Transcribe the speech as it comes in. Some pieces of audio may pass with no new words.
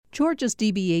Georgia's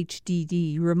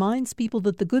DBHDD reminds people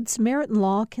that the Good Samaritan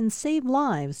Law can save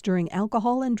lives during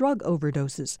alcohol and drug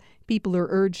overdoses. People are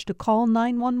urged to call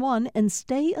 911 and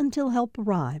stay until help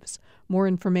arrives. More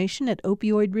information at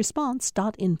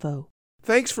opioidresponse.info.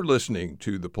 Thanks for listening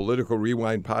to the Political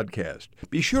Rewind podcast.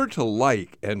 Be sure to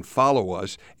like and follow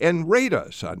us and rate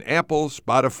us on Apple,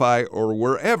 Spotify, or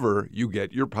wherever you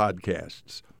get your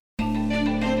podcasts.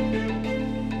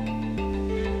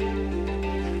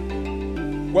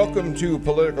 Welcome to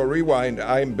Political Rewind.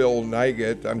 I'm Bill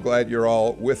Nigut. I'm glad you're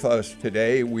all with us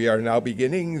today. We are now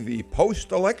beginning the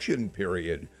post-election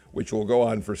period, which will go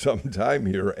on for some time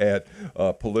here at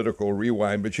Political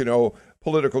Rewind. But you know,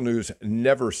 political news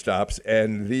never stops,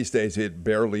 and these days it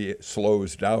barely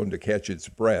slows down to catch its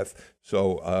breath.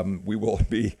 So we will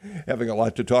be having a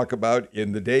lot to talk about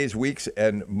in the days, weeks,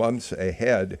 and months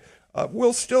ahead.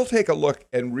 We'll still take a look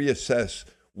and reassess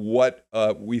what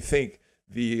we think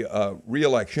the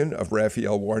re-election of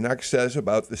Raphael Warnock says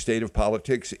about the state of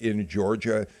politics in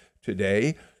Georgia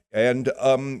today. And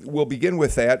we'll begin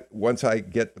with that once I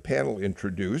get the panel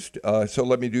introduced. So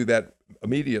let me do that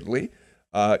immediately.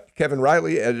 Kevin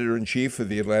Riley, editor-in-chief of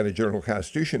the Atlanta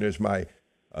Journal-Constitution, is my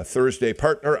Thursday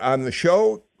partner on the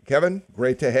show. Kevin,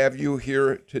 great to have you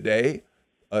here today.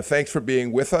 Thanks for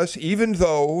being with us, even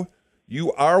though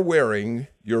you are wearing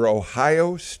your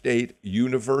Ohio State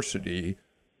University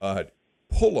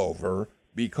pullover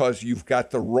because you've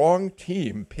got the wrong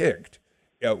team picked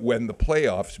when the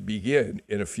playoffs begin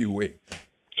in a few weeks.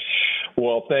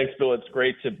 Well, thanks, Bill. It's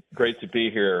great to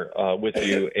be here with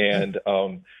you. And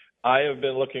I have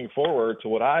been looking forward to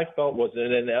what I felt was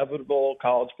an inevitable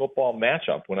college football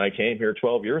matchup when I came here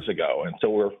 12 years ago. And so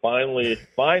we're finally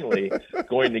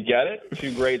going to get it.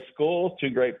 Two great schools,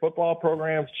 two great football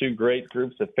programs, two great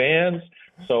groups of fans.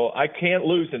 So I can't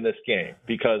lose in this game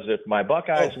because if my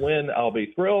Buckeyes win, I'll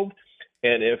be thrilled.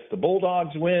 And if the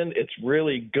Bulldogs win, it's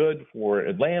really good for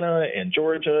Atlanta and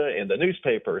Georgia and the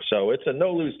newspaper. So it's a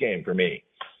no-lose game for me.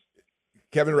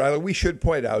 Kevin Riley, we should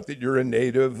point out that you're a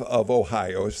native of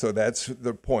Ohio, so that's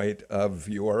the point of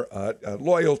your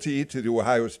loyalty to the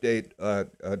Ohio State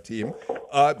team.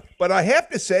 But I have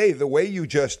to say, the way you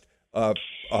just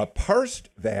parsed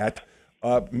that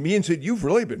means that you've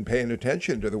really been paying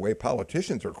attention to the way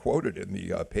politicians are quoted in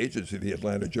the pages of the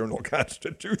Atlanta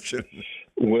Journal-Constitution.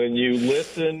 When you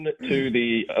listen to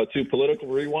the to Political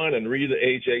Rewind and read the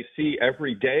AJC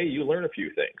every day, you learn a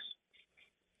few things.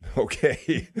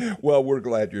 Okay. Well, we're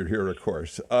glad you're here, of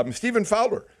course. Stephen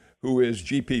Fowler, who is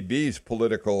GPB's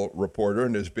political reporter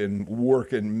and has been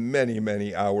working many,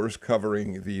 many hours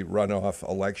covering the runoff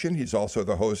election. He's also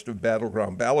the host of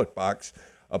Battleground Ballot Box,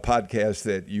 a podcast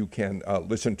that you can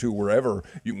listen to wherever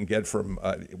you can get from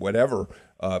whatever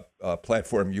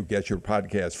platform you get your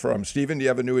podcast from. Stephen, do you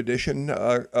have a new edition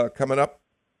coming up?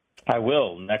 I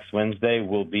will. Next Wednesday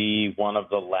will be one of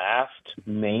the last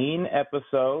main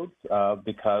episodes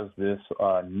because this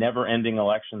never-ending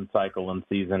election cycle and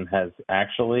season has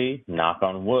actually, knock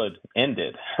on wood,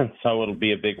 ended. So it'll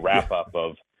be a big wrap-up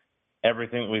of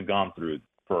everything we've gone through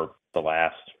for the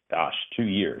last, 2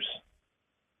 years.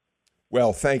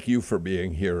 Well, thank you for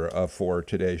being here for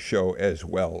today's show as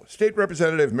well. State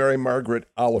Representative Mary Margaret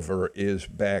Oliver is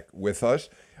back with us.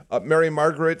 Mary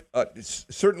Margaret,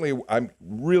 certainly I'm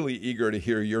really eager to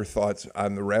hear your thoughts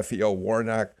on the Raphael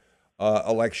Warnock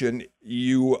election.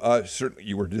 You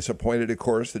were disappointed, of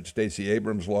course, that Stacey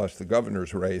Abrams lost the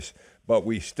governor's race, but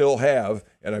we still have,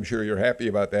 and I'm sure you're happy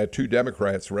about that, two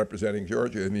Democrats representing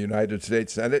Georgia in the United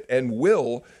States Senate and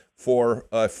will for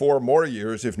 4 more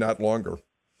years, if not longer.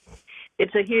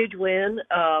 It's a huge win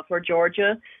for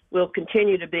Georgia. We'll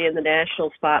continue to be in the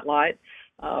national spotlight.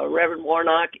 Reverend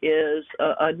Warnock is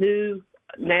a new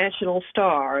national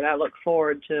star, and I look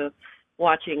forward to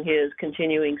watching his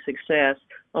continuing success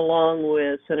along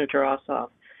with Senator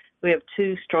Ossoff. We have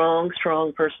two strong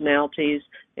personalities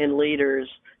and leaders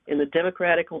in the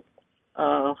Democratic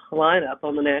lineup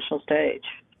on the national stage.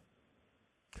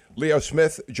 Leo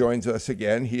Smith joins us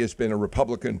again. He has been a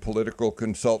Republican political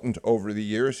consultant over the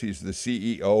years. He's the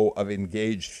CEO of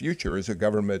Engaged Futures, a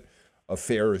government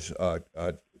affairs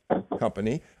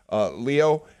company.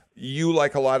 Leo, you,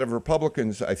 like a lot of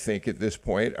Republicans, I think, at this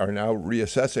point, are now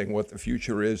reassessing what the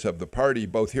future is of the party,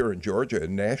 both here in Georgia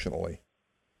and nationally.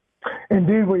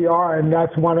 Indeed, we are, and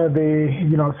that's one of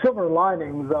the silver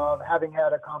linings of having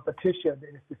had a competition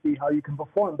is to see how you can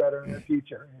perform better in the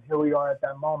future. And here we are at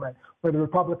that moment where the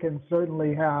Republicans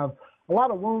certainly have a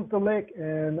lot of wounds to lick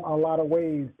and a lot of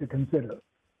ways to consider.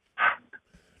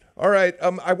 All right,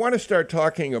 I want to start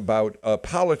talking about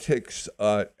politics,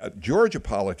 Georgia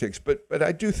politics, but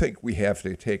I do think we have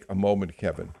to take a moment,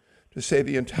 Kevin, to say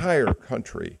the entire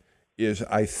country is,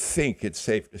 I think it's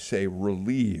safe to say,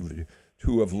 relieved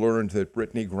to have learned that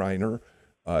Brittney Griner,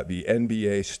 the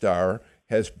NBA star,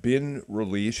 has been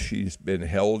released. She's been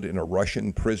held in a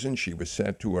Russian prison. She was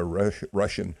sent to a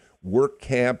Russian work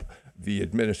camp. The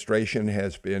administration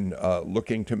has been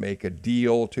looking to make a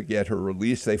deal to get her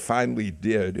released. They finally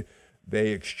did. They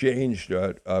exchanged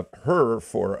her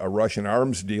for a Russian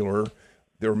arms dealer.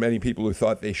 There were many people who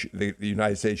thought the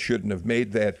United States shouldn't have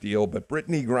made that deal, but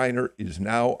Brittney Griner is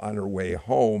now on her way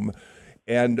home.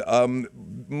 And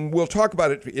we'll talk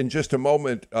about it in just a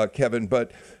moment, Kevin,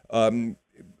 but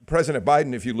President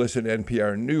Biden, if you listen to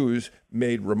NPR News,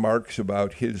 made remarks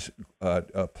about his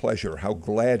pleasure, how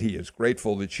glad he is,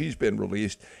 grateful that she's been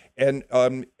released. And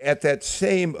at that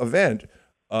same event,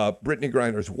 Brittney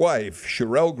Griner's wife,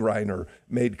 Cherelle Griner,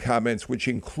 made comments which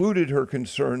included her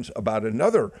concerns about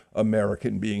another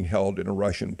American being held in a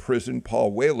Russian prison,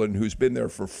 Paul Whelan, who's been there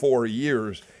for 4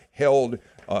 years, held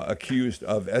accused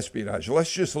of espionage.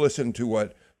 Let's just listen to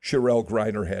what Cherelle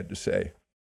Griner had to say.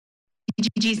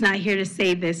 BG's not here to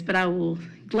say this, but I will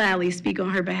gladly speak on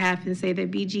her behalf and say that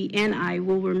BG and I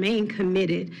will remain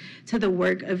committed to the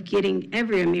work of getting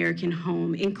every American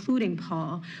home, including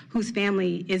Paul, whose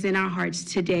family is in our hearts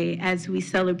today. As we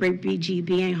celebrate BG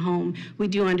being home, we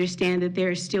do understand that there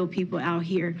are still people out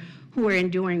here who are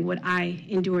enduring what I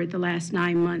endured the last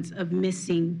 9 months of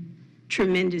missing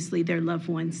tremendously their loved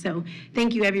ones. So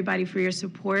thank you, everybody, for your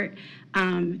support.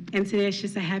 And today is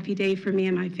just a happy day for me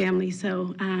and my family.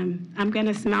 So I'm going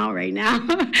to smile right now.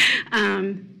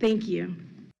 Thank you.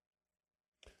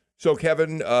 So,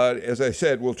 Kevin, as I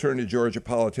said, we'll turn to Georgia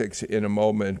politics in a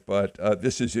moment, but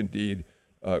this is indeed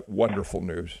wonderful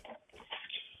news.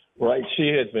 Right. She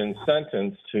had been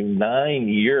sentenced to 9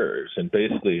 years in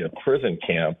basically a prison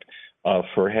camp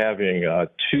for having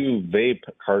 2 vape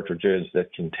cartridges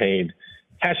that contained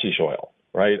hashish oil.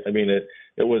 Right. I mean,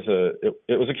 it was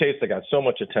a case that got so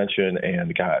much attention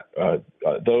and got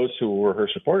those who were her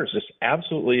supporters just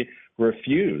absolutely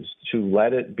refused to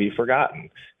let it be forgotten.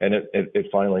 And it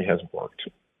finally has worked.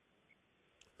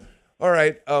 All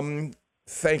right.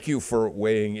 Thank you for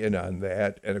weighing in on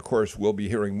that. And of course, we'll be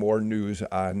hearing more news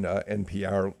on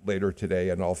NPR later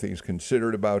today on All Things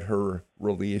Considered about her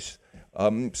release.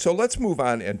 So let's move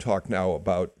on and talk now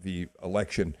about the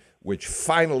election, which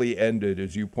finally ended,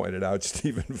 as you pointed out,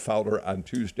 Stephen Fowler, on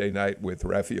Tuesday night with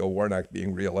Raphael Warnock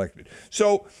being reelected.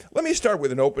 So let me start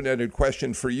with an open-ended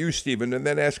question for you, Stephen, and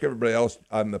then ask everybody else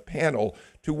on the panel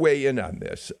to weigh in on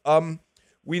this.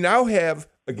 We now have,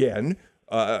 again,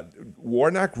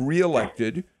 Warnock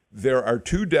reelected. There are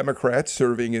 2 Democrats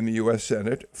serving in the U.S.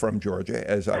 Senate from Georgia,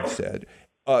 as I've said.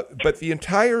 But the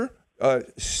entire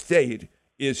state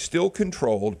is still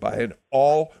controlled by an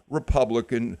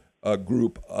all-Republican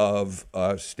group of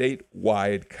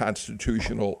statewide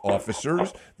constitutional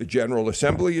officers. The General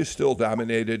Assembly is still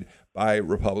dominated by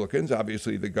Republicans.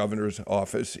 Obviously, the governor's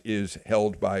office is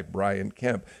held by Brian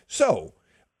Kemp. So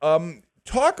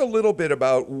talk a little bit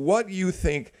about what you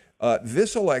think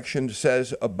this election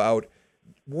says about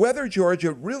whether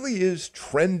Georgia really is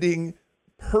trending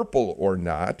purple or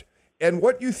not, and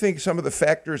what you think some of the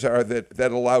factors are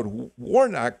that allowed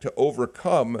Warnock to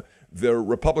overcome the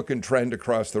Republican trend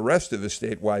across the rest of the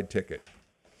statewide ticket.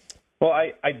 Well,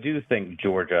 I do think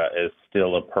Georgia is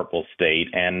still a purple state,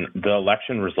 and the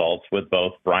election results with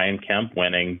both Brian Kemp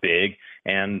winning big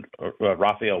and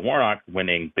Raphael Warnock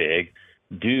winning big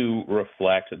do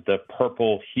reflect the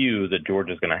purple hue that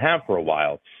Georgia's going to have for a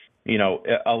while. You know,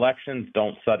 elections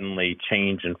don't suddenly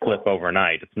change and flip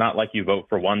overnight. It's not like you vote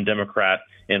for one Democrat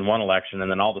in one election and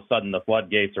then all of a sudden the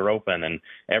floodgates are open and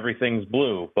everything's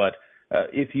blue. But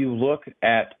if you look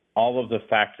at all of the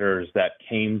factors that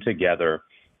came together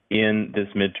in this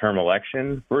midterm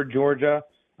election for Georgia,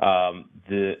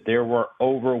 there were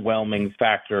overwhelming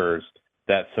factors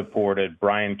that supported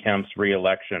Brian Kemp's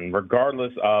reelection,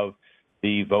 regardless of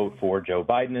the vote for Joe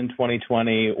Biden in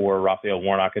 2020 or Raphael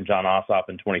Warnock and Jon Ossoff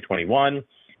in 2021.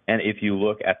 And if you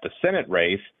look at the Senate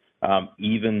race,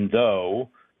 even though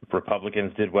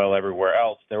Republicans did well everywhere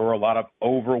else, there were a lot of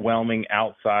overwhelming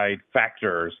outside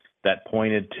factors that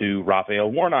pointed to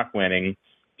Raphael Warnock winning,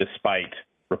 despite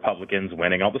Republicans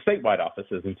winning all the statewide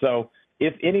offices. And so,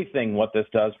 if anything, what this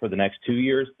does for the next 2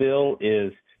 years, Bill,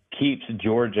 is keeps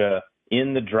Georgia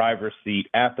in the driver's seat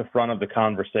at the front of the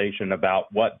conversation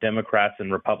about what Democrats and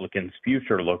Republicans'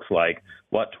 future looks like,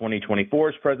 what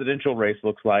 2024's presidential race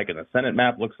looks like, and the Senate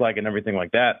map looks like, and everything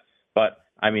like that. But,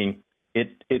 I mean,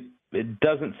 it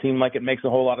doesn't seem like it makes a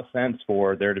whole lot of sense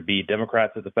for there to be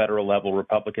Democrats at the federal level,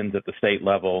 Republicans at the state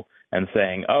level, and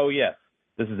saying, oh, yes,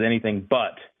 this is anything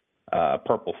but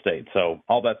purple state. So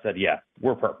all that said, yeah,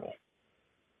 we're purple.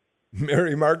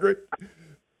 Mary Margaret?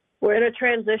 We're in a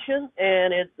transition,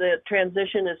 and the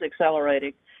transition is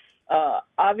accelerating.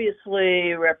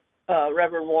 Obviously,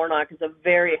 Reverend Warnock is a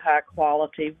very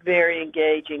high-quality, very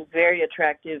engaging, very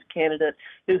attractive candidate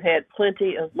who had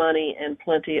plenty of money and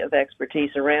plenty of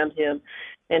expertise around him,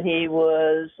 and he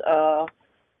was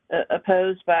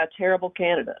opposed by a terrible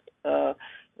candidate.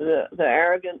 The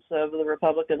arrogance of the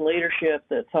Republican leadership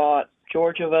that thought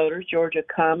Georgia voters, Georgia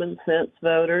common sense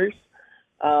voters,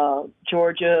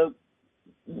 Georgia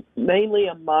mainly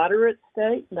a moderate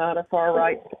state, not a far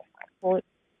right point,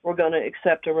 we're going to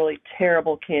accept a really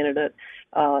terrible candidate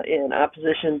in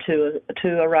opposition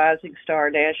to a rising star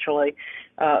nationally.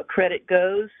 Credit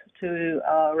goes to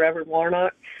Reverend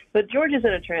Warnock, but Georgia's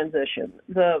in a transition.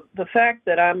 The fact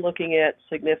that I'm looking at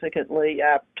significantly,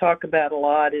 I talk about a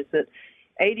lot, is that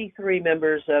 83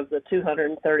 members of the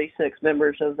 236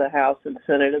 members of the House and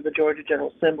Senate of the Georgia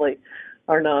General Assembly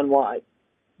are non-white.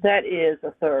 That is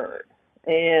a third,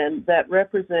 and that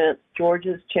represents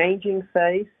Georgia's changing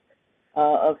face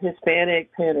of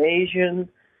Hispanic, Pan-Asian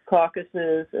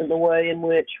caucuses and the way in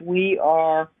which we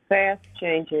are fast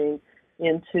changing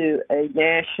into a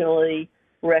nationally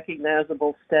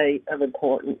recognizable state of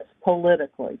importance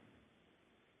politically.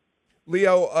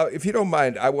 Leo, if you don't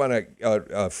mind, I want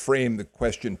to frame the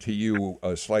question to you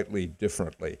slightly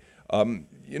differently.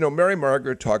 Mary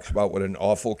Margaret talks about what an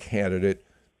awful candidate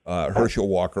Herschel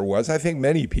Walker was. I think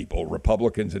many people,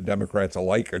 Republicans and Democrats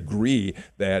alike, agree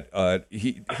that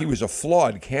he was a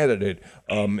flawed candidate.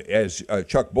 As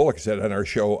Chuck Bullock said on our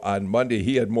show on Monday,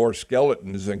 he had more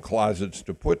skeletons than closets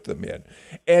to put them in.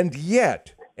 And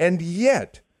yet,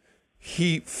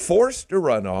 he forced a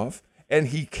runoff, and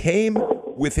he came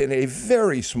within a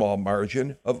very small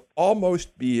margin of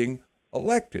almost being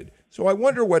elected. So I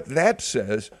wonder what that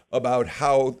says about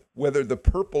whether the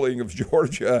purpling of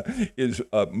Georgia is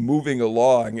moving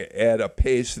along at a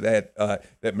pace that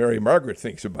Mary Margaret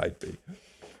thinks it might be.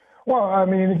 Well, I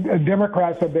mean,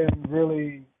 Democrats have been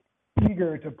really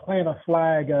eager to plant a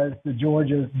flag as the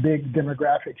Georgia's big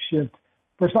demographic shift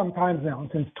for some time now,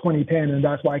 since 2010, and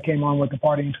that's why I came on with the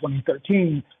party in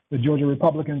 2013. The Georgia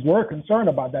Republicans were concerned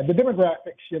about that. The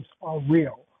demographic shifts are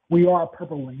real. We are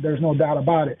purpling. There's no doubt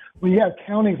about it. When you have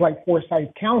counties like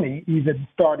Forsyth County even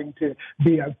starting to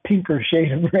be a pinker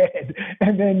shade of red,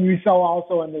 and then you saw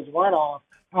also in this runoff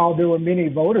how there were many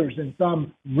voters in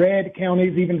some red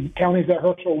counties, even counties that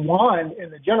Herschel won in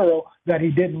the general that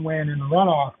he didn't win in the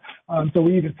runoff. So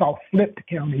we even saw flipped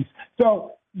counties.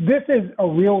 So this is a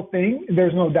real thing.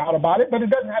 There's no doubt about it, but it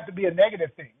doesn't have to be a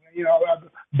negative thing.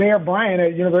 Bear Bryant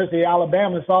at University of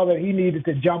Alabama saw that he needed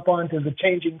to jump onto the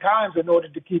changing times in order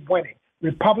to keep winning.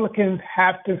 Republicans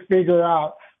have to figure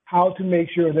out how to make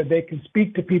sure that they can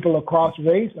speak to people across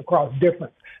race, across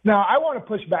difference. Now, I want to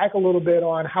push back a little bit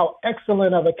on how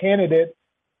excellent of a candidate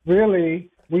really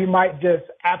we might just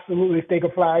absolutely stake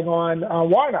a flag on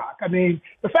Warnock. I mean,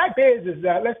 the fact is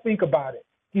that, let's think about it.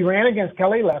 He ran against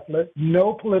Kelly Loeffler,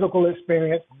 no political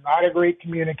experience, not a great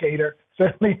communicator,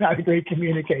 certainly not a great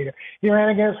communicator. He ran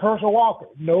against Herschel Walker,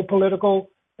 no political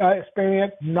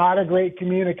experience, not a great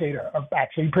communicator,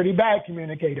 actually pretty bad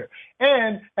communicator.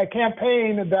 And a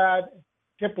campaign that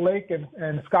Chip Lake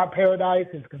and Scott Paradise,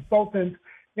 his consultants,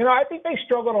 I think they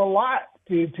struggled a lot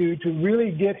to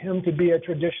really get him to be a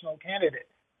traditional candidate,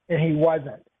 and he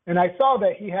wasn't. And I saw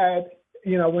that he had,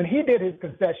 when he did his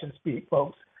concession speech,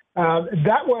 folks,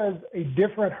 that was a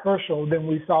different Herschel than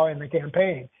we saw in the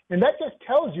campaign. And that just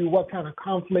tells you what kind of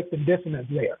conflict and dissonance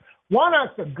there.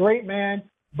 Warnock's a great man,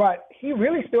 but he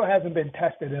really still hasn't been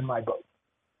tested in my book.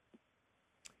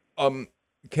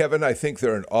 Kevin, I think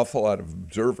there are an awful lot of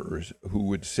observers who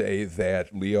would say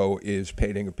that Leo is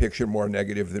painting a picture more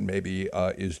negative than maybe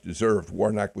is deserved.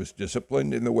 Warnock was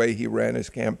disciplined in the way he ran his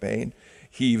campaign.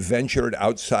 He ventured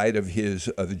outside of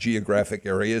the geographic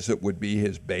areas that would be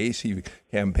his base. He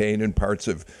campaigned in parts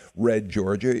of red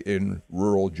Georgia, in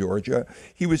rural Georgia.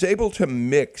 He was able to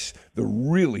mix the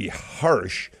really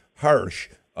harsh,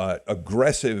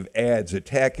 aggressive ads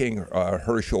attacking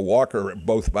Herschel Walker,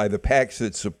 both by the PACs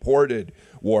that supported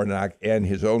Warnock and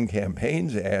his own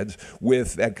campaign's ads,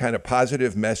 with that kind of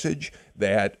positive message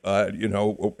that,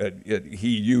 he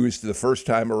used the first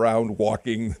time around,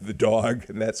 walking the dog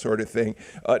and that sort of thing.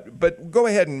 But go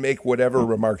ahead and make whatever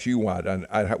remarks you want on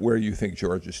where you think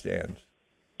Georgia stands.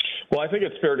 Well, I think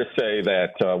it's fair to say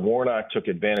that Warnock took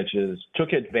advantage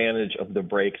of the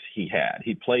breaks he had.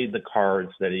 He played the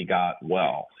cards that he got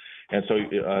well. And so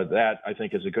that, I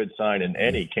think, is a good sign in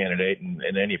any candidate and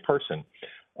in any person.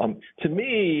 To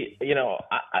me,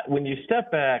 when you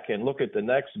step back and look at the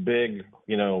next big,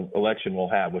 election we'll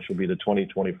have, which will be the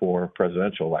 2024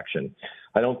 presidential election,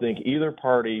 I don't think either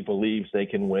party believes they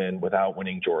can win without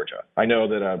winning Georgia. I know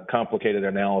that a complicated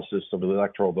analysis of the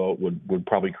electoral vote would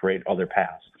probably create other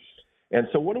paths. And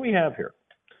so what do we have here?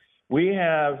 We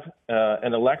have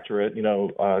an electorate,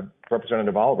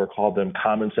 Representative Oliver called them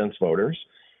common sense voters.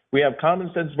 We have common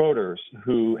sense voters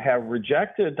who have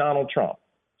rejected Donald Trump.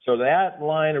 So that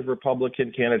line of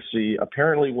Republican candidacy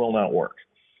apparently will not work.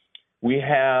 We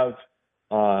have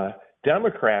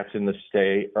Democrats in the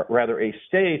state, or rather a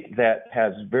state that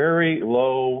has very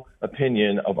low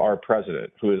opinion of our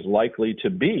president, who is likely to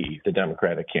be the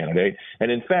Democratic candidate. And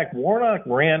in fact, Warnock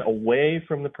ran away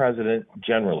from the president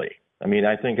generally. I mean,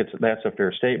 I think that's a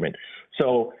fair statement.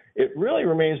 So it really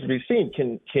remains to be seen.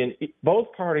 Can both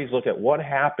parties look at what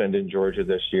happened in Georgia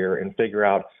this year and figure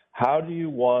out how do you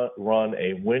run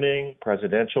a winning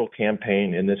presidential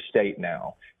campaign in this state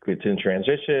now? It's in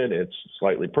transition. It's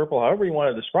slightly purple. However you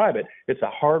want to describe it, it's a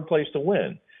hard place to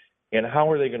win. And how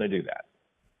are they going to do that?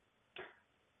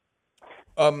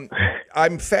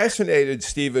 I'm fascinated,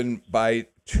 Stephen, by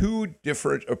two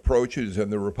different approaches in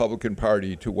the Republican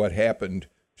Party to what happened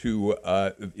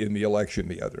in the election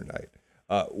the other night.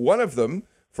 One of them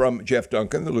from Jeff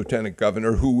Duncan, the lieutenant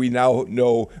governor, who we now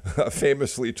know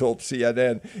famously told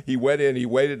CNN he went in, he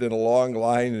waited in a long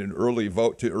line in early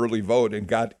vote and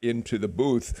got into the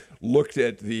booth, looked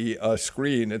at the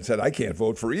screen and said, I can't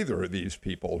vote for either of these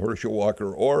people, Herschel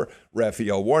Walker or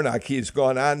Raphael Warnock. He's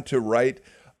gone on to write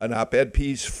an op-ed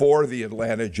piece for the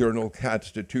Atlanta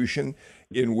Journal-Constitution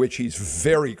in which he's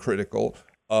very critical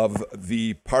of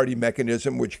the party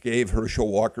mechanism which gave Herschel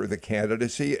Walker the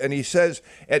candidacy. And he says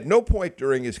at no point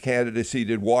during his candidacy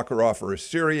did Walker offer a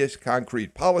serious,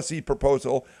 concrete policy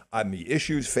proposal on the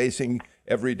issues facing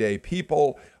everyday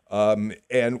people,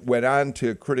 and went on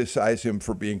to criticize him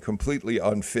for being completely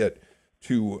unfit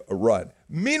to run.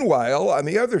 Meanwhile, on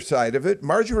the other side of it,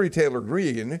 Marjorie Taylor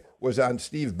Greene was on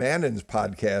Steve Bannon's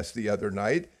podcast the other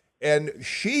night, and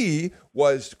she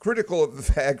was critical of the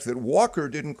fact that Walker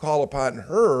didn't call upon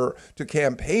her to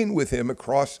campaign with him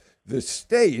across the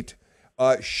state.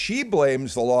 She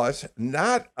blames the loss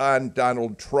not on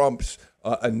Donald Trump's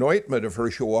anointment of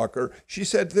Herschel Walker. She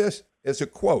said this as a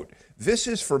quote, "This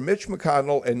is for Mitch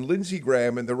McConnell and Lindsey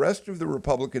Graham and the rest of the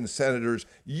Republican senators.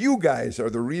 You guys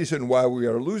are the reason why we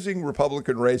are losing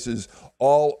Republican races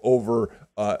all over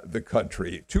the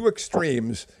country." Two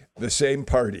extremes, the same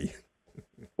party.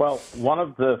 Well, one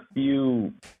of the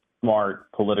few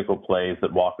smart political plays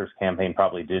that Walker's campaign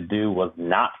probably did do was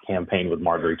not campaign with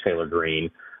Marjorie Taylor Greene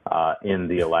in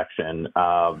the election,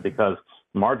 because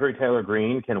Marjorie Taylor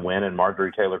Greene can win in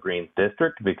Marjorie Taylor Greene's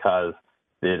district because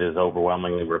it is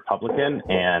overwhelmingly Republican,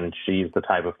 and she's the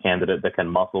type of candidate that can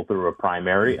muscle through a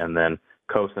primary and then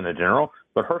coast in a general.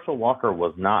 But Herschel Walker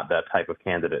was not that type of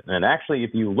candidate. And actually,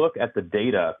 if you look at the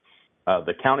data,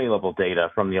 the county level data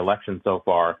from the election so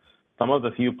far, some of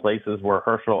the few places where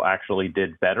Herschel actually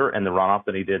did better in the runoff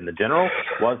than he did in the general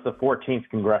was the 14th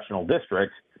congressional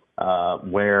district,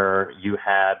 where you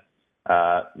had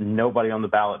nobody on the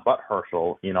ballot but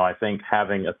Herschel. I think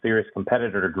having a serious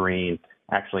competitor to Greene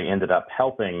actually ended up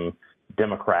helping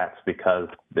Democrats because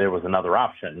there was another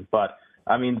option. But,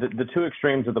 I mean, the two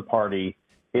extremes of the party,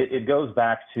 it goes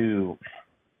back to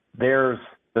there's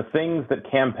the things that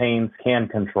campaigns can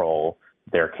control,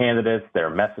 their candidates,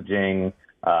 their messaging,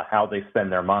 how they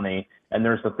spend their money. And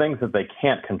there's the things that they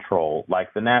can't control,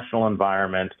 like the national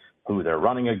environment, who they're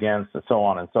running against, and so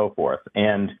on and so forth.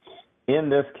 And in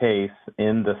this case,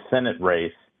 in the Senate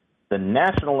race, the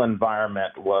national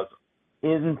environment was,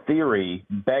 in theory,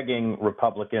 begging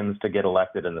Republicans to get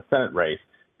elected in the Senate race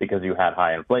because you had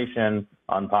high inflation,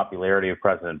 unpopularity of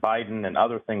President Biden, and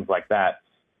other things like that.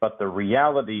 But the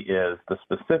reality is the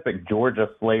specific Georgia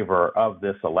flavor of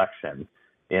this election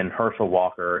in Herschel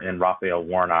Walker and Raphael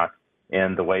Warnock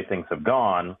and the way things have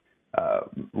gone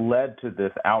led to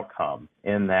this outcome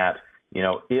in that,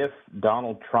 if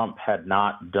Donald Trump had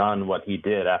not done what he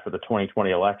did after the 2020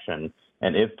 election,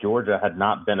 and if Georgia had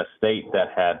not been a state that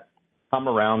had come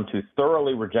around to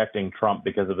thoroughly rejecting Trump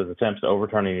because of his attempts to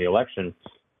overturning the election,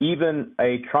 even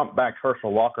a Trump-backed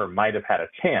Herschel Walker might have had a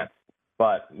chance.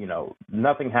 But,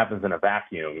 nothing happens in a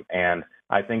vacuum. And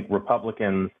I think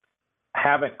Republicans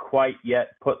haven't quite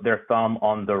yet put their thumb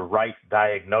on the right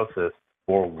diagnosis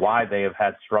for why they have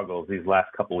had struggles these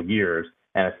last couple of years.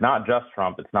 And it's not just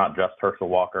Trump, it's not just Herschel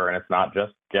Walker, and it's not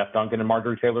just Jeff Duncan and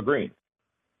Marjorie Taylor Greene.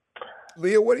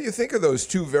 Leah, what do you think of those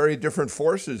two very different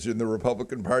forces in the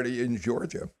Republican Party in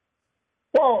Georgia?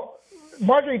 Well,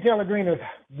 Marjorie Taylor Greene is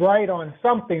right on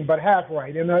something, but half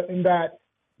right in that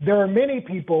there are many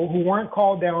people who weren't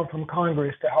called down from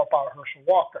Congress to help out Herschel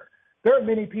Walker. There are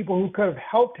many people who could have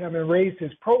helped him and raised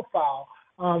his profile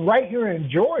right here in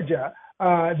Georgia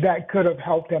that could have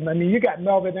helped him. I mean, you got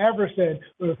Melvin Everson,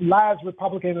 who was the last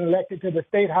Republican elected to the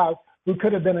State House, who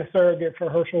could have been a surrogate for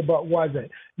Herschel but wasn't.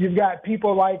 You've got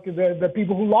people like the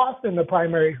people who lost in the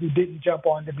primary who didn't jump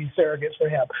on to be surrogates for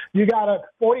him. You got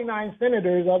 49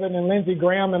 senators, other than Lindsey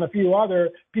Graham and a few other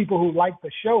people who liked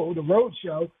the show, the road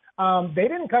show. They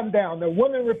didn't come down. The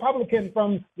woman Republican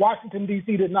from Washington,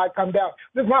 D.C. did not come down.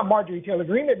 This is not Marjorie Taylor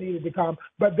Greene that needed to come,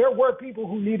 but there were people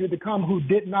who needed to come who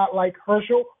did not like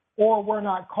Herschel or were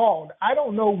not called. I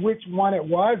don't know which one it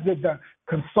was. Did the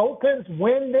consultants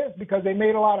win this because they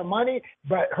made a lot of money,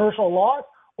 but Herschel lost?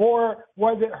 Or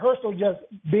was it Herschel just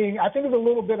being, I think it was a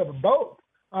little bit of both,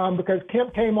 because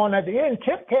Kemp came on at the end.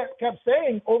 Kemp kept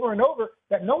saying over and over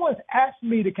that no one's asked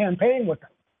me to campaign with them.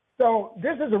 So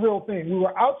this is a real thing. We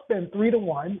were outspent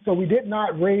 3-1, so we did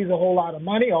not raise a whole lot of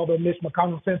money, although Mitch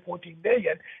McConnell sent $14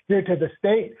 billion here to the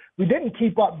state. We didn't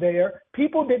keep up there.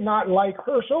 People did not like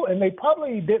Herschel, and they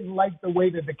probably didn't like the way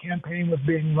that the campaign was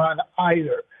being run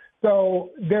either.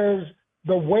 So there's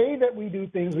the way that we do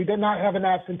things. We did not have an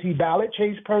absentee ballot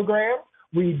chase program.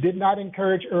 We did not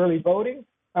encourage early voting.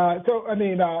 So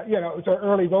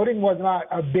early voting was not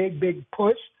a big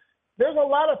push. There's a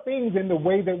lot of things in the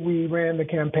way that we ran the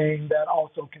campaign that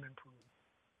also can improve.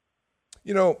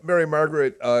 You know, Mary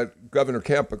Margaret, Governor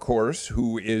Kemp, of course,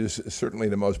 who is certainly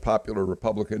the most popular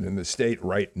Republican in the state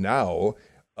right now,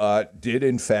 did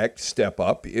in fact step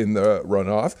up in the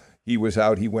runoff. He went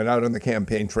out on the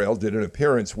campaign trail, did an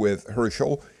appearance with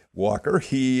Herschel Walker.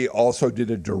 He also did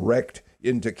a direct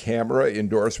into-camera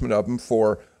endorsement of him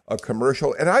for a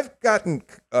commercial. And I've gotten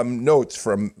notes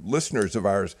from listeners of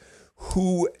ours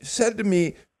who said to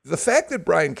me, the fact that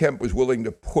Brian Kemp was willing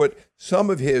to put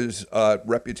some of his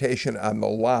reputation on the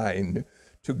line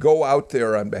to go out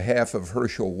there on behalf of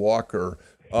Herschel Walker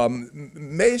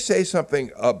may say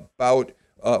something about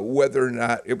whether or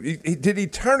not, did he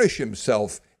tarnish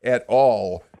himself at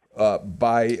all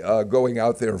by going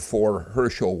out there for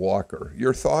Herschel Walker?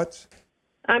 Your thoughts?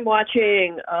 I'm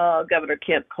watching Governor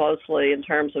Kemp closely in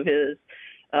terms of his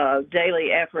daily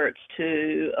efforts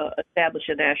to establish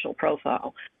a national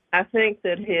profile. I think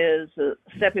that his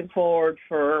stepping forward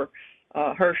for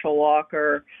Herschel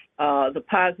Walker, the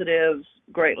positives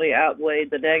greatly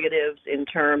outweighed the negatives in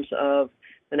terms of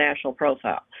the national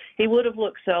profile. He would have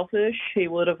looked selfish. He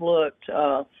would have looked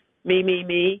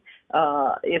me,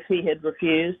 if he had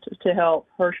refused to help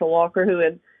Herschel Walker, who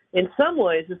in some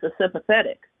ways is a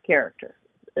sympathetic character,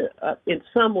 in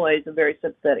some ways a very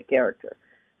sympathetic character.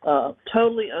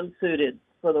 Totally unsuited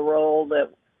for the role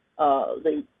that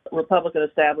the Republican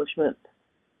establishment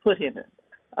put him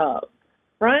in.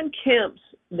 Brian Kemp's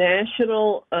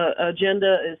national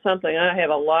agenda is something I have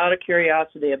a lot of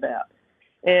curiosity about.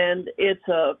 And it's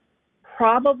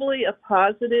probably a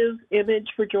positive image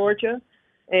for Georgia.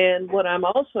 And what I'm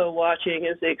also watching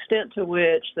is the extent to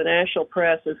which the national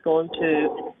press is going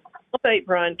to elevate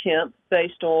Brian Kemp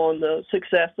based on the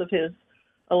success of his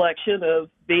election of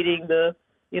beating the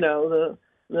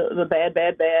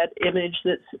bad image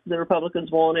that the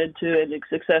Republicans wanted to and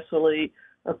successfully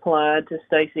applied to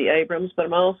Stacey Abrams. But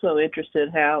I'm also interested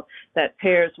how that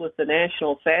pairs with the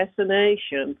national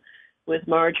fascination with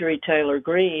Marjorie Taylor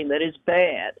Greene that is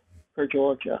bad for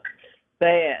Georgia.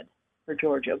 Bad for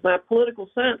Georgia. My political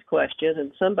science question,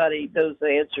 and somebody knows the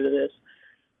answer to this,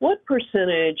 what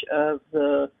percentage of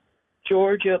the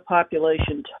Georgia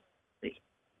population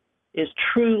is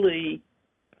truly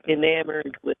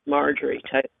enamored with Marjorie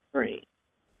Taylor Greene?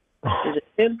 Is it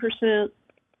 10%?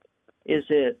 Is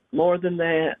it more than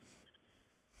that?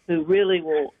 Who really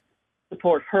will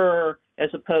support her as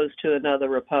opposed to another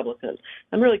Republican?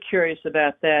 I'm really curious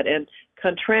about that and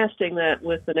contrasting that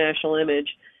with the national image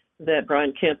that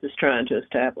Brian Kemp is trying to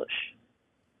establish.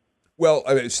 Well,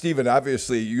 I mean, Stephen,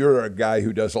 obviously you're a guy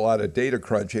who does a lot of data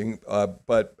crunching,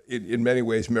 but in many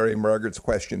ways, Mary Margaret's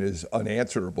question is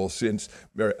unanswerable since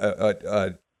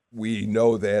we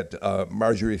know that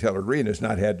Marjorie Taylor Greene has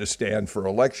not had to stand for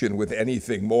election with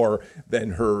anything more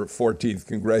than her 14th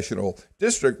congressional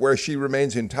district, where she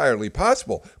remains entirely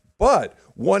possible. But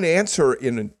one answer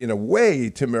in a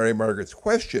way to Mary Margaret's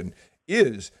question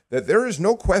is that there is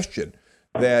no question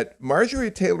that Marjorie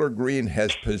Taylor Greene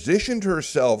has positioned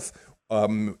herself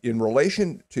in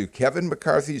relation to Kevin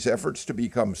McCarthy's efforts to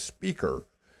become Speaker.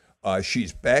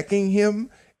 She's backing him,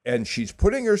 and she's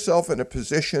putting herself in a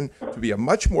position to be a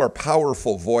much more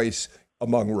powerful voice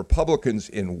among Republicans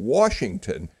in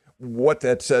Washington. What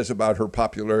that says about her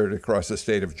popularity across the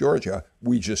state of Georgia,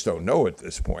 we just don't know at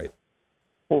this point.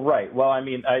 Well, right. Well, I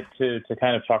mean, to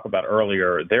kind of talk about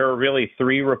earlier, there are really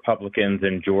three Republicans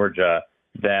in Georgia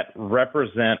that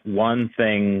represent one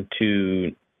thing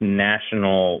to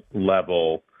national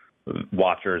level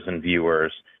watchers and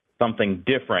viewers, something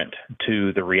different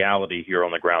to the reality here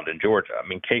on the ground in Georgia. I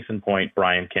mean, case in point,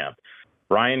 Brian Kemp.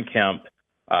 Brian Kemp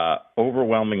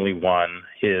overwhelmingly won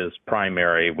his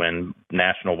primary when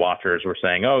national watchers were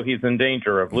saying, oh, he's in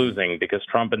danger of losing because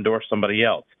Trump endorsed somebody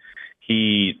else.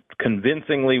 He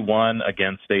convincingly won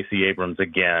against Stacey Abrams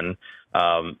again,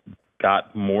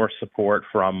 got more support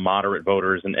from moderate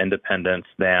voters and independents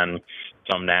than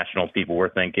some national people were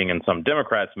thinking, and some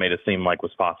Democrats made it seem like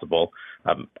was possible.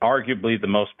 Arguably the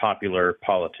most popular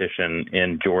politician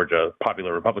in Georgia,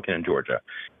 popular Republican in Georgia.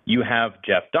 You have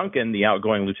Jeff Duncan, the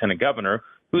outgoing lieutenant governor,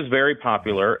 who's very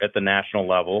popular at the national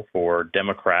level for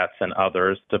Democrats and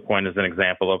others to point as an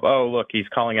example of, oh, look, he's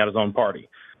calling out his own party.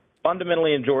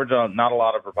 Fundamentally in Georgia, not a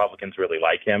lot of Republicans really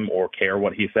like him or care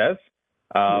what he says.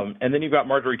 And then you've got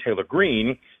Marjorie Taylor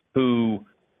Greene, who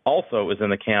also is in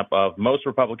the camp of most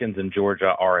Republicans in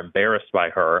Georgia are embarrassed by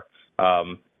her.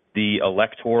 The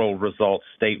electoral results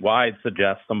statewide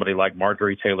suggest somebody like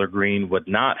Marjorie Taylor Greene would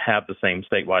not have the same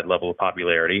statewide level of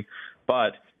popularity,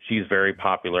 but she's very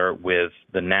popular with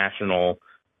the national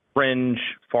fringe,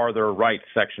 farther right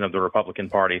section of the Republican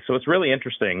Party. So it's really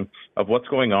interesting of what's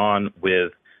going on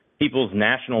with people's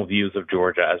national views of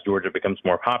Georgia as Georgia becomes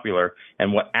more popular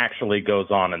and what actually goes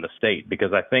on in the state.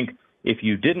 Because I think if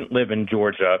you didn't live in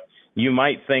Georgia, you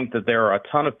might think that there are a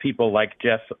ton of people like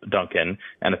Jeff Duncan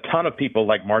and a ton of people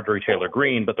like Marjorie Taylor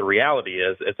Greene, but the reality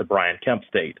is it's a Brian Kemp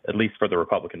state, at least for the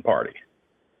Republican Party.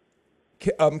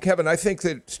 Kevin, I think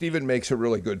that Stephen makes a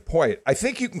really good point. I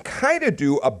think you can kind of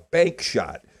do a bank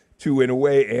shot to, in a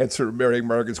way, answer Mary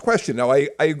Margaret's question. Now, I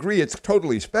agree it's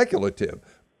totally speculative,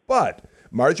 but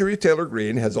Marjorie Taylor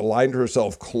Greene has aligned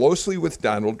herself closely with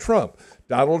Donald Trump.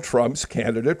 Donald Trump's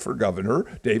candidate for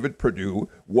governor, David Perdue,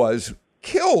 was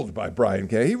killed by Brian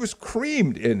Kemp. He was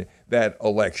creamed in that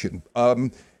election.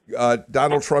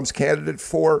 Donald Trump's candidate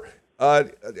for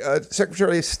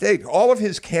Secretary of State, all of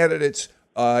his candidates,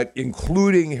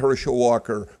 including Herschel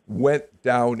Walker, went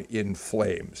down in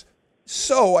flames.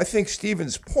 So I think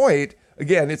Stephen's point,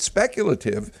 again, it's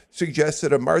speculative, suggests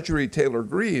that a Marjorie Taylor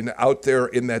Greene out there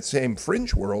in that same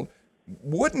fringe world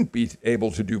wouldn't be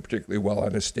able to do particularly well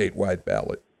on a statewide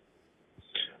ballot.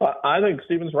 I think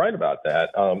Stephen's right about that.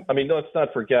 I mean, let's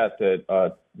not forget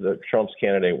that Trump's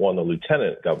candidate won the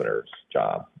lieutenant governor's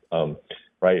job,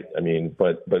 right? I mean,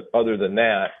 but other than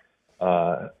that,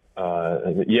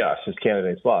 yes, his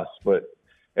candidate's lost. But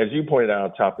as you pointed out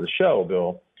on top of the show,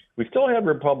 Bill, we still have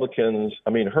Republicans. I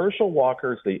mean, Herschel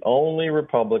Walker's the only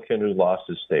Republican who lost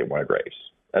his statewide race.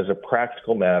 As a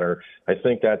practical matter, I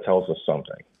think that tells us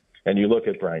something. And you look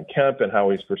at Brian Kemp and how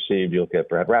he's perceived. You look at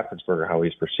Brad Raffensperger, how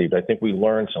he's perceived. I think we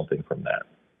learned something from that.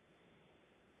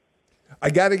 I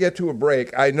got to get to a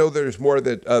break. I know there's more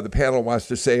that the panel wants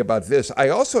to say about this. I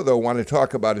also, though, want to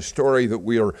talk about a story that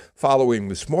we are following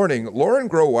this morning. Lauren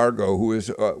Groh-Wargo, who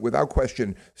is, without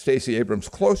question, Stacey Abrams'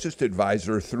 closest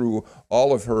advisor through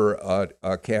all of her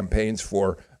campaigns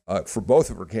for both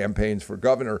of her campaigns for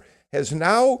governor, has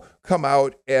now come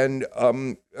out and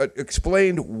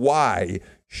explained why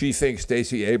she thinks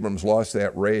Stacey Abrams lost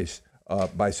that race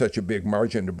by such a big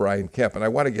margin to Brian Kemp. And I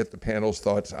want to get the panel's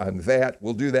thoughts on that.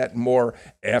 We'll do that and more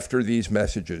after these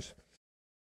messages.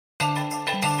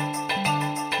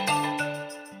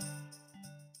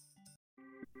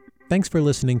 Thanks for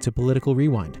listening to Political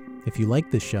Rewind. If you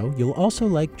like this show, you'll also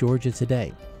like Georgia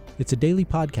Today. It's a daily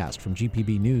podcast from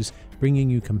GPB News, bringing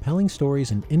you compelling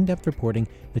stories and in-depth reporting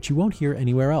that you won't hear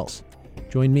anywhere else.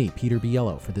 Join me, Peter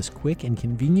Biello, for this quick and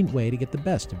convenient way to get the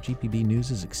best of GPB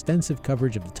News' extensive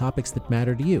coverage of the topics that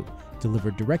matter to you,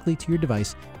 delivered directly to your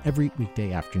device every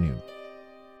weekday afternoon.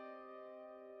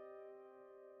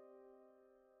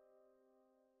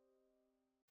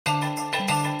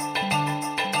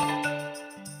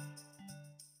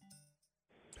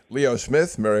 Leo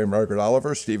Smith, Mary Margaret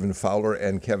Oliver, Stephen Fowler,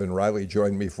 and Kevin Riley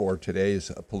joined me for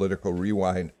today's Political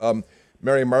Rewind.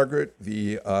 Mary Margaret,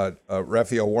 the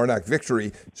Raphael Warnock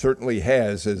victory certainly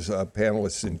has, as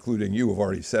panelists, including you, have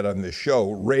already said on this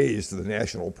show, raised the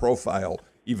national profile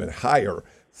even higher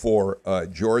for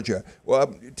Georgia.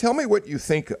 Well, tell me what you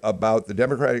think about the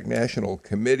Democratic National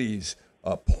Committee's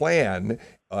plan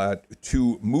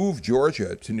to move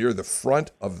Georgia to near the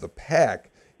front of the pack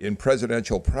in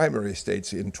presidential primary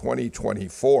states in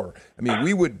 2024. I mean,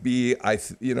 we would be,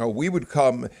 we would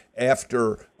come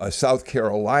after South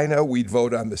Carolina. We'd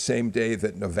vote on the same day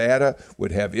that Nevada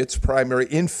would have its primary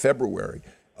in February.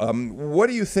 What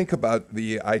do you think about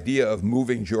the idea of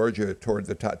moving Georgia toward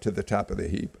the top of the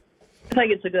heap? I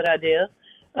think it's a good idea.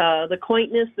 The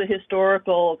quaintness, the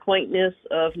historical quaintness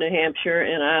of New Hampshire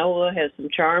and Iowa has some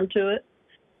charm to it,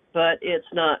 but it's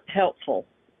not helpful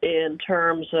in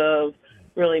terms of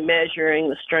really measuring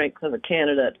the strength of a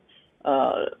candidate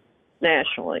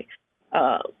nationally.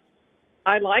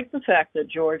 I like the fact that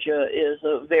Georgia is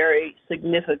a very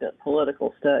significant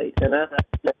political state, and I think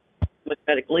the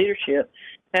Democratic leadership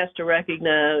has to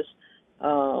recognize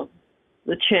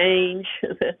the change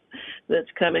that's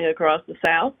coming across the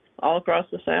South, all across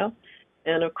the South,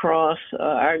 and across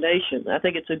our nation. I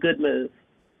think it's a good move.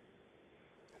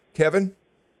 Kevin?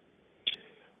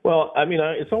 Well, I mean,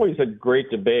 it's always a great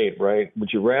debate, right? Would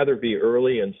you rather be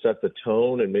early and set the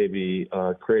tone and maybe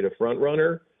create a front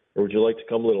runner, or would you like to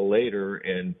come a little later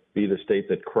and be the state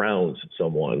that crowns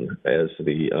someone as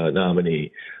the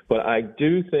nominee? But I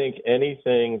do think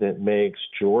anything that makes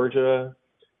Georgia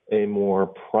a more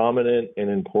prominent and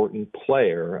important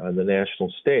player on the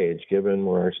national stage, given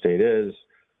where our state is,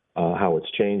 how it's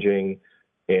changing,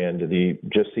 and the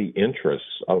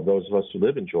interests of those of us who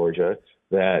live in Georgia,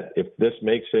 that if this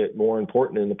makes it more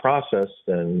important in the process,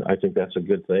 then I think that's a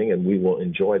good thing, and we will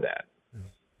enjoy that.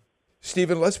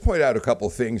 Stephen, let's point out a couple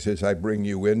things as I bring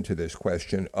you into this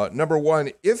question. Number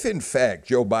one, if in fact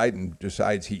Joe Biden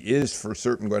decides he is for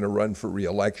certain going to run for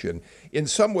re-election, in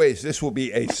some ways this will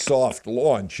be a soft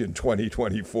launch in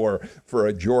 2024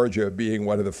 for Georgia being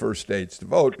one of the first states to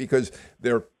vote, because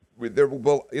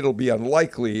it'll be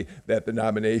unlikely that the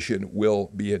nomination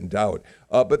will be in doubt.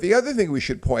 But the other thing we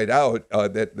should point out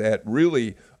that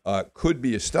really could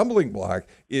be a stumbling block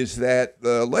is that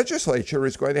the legislature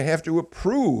is going to have to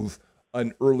approve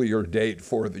an earlier date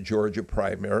for the Georgia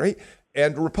primary.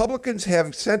 And Republicans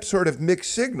have sent sort of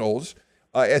mixed signals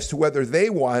as to whether they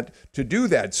want to do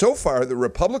that. So far, the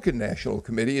Republican National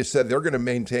Committee has said they're going to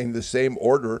maintain the same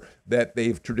order that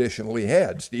they've traditionally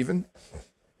had. Stephen?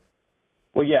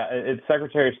 Well, yeah, it's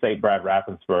Secretary of State Brad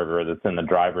Raffensperger that's in the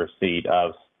driver's seat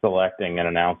of selecting and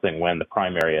announcing when the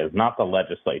primary is, not the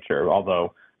legislature,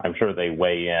 although I'm sure they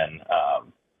weigh in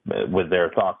with their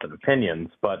thoughts and opinions.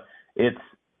 But it's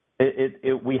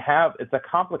a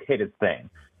complicated thing.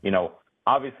 You know,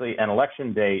 obviously an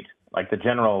election date, like the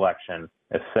general election,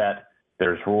 is set.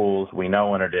 There's rules. We know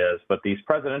when it is. But these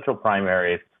presidential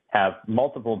primaries have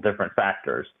multiple different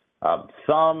factors.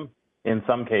 In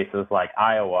some cases, like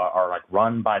Iowa, are like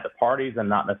run by the parties and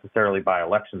not necessarily by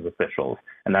elections officials.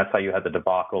 And that's how you had the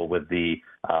debacle with the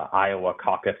Iowa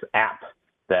caucus app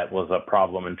that was a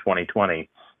problem in 2020.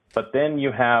 But then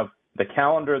you have the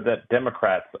calendar that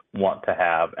Democrats want to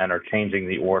have and are changing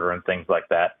the order and things like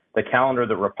that, the calendar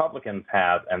that Republicans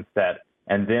have and set,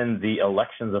 and then the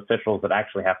elections officials that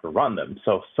actually have to run them.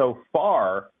 So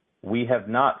far, we have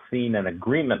not seen an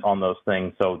agreement on those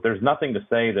things. So there's nothing to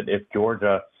say that if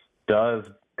Georgia does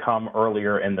come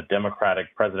earlier in the Democratic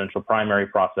presidential primary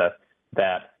process,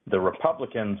 that the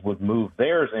Republicans would move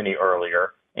theirs any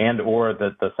earlier, and or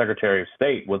that the Secretary of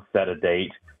State would set a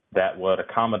date that would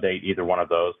accommodate either one of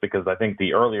those, because I think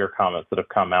the earlier comments that have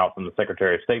come out from the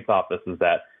Secretary of State's office is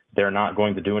that they're not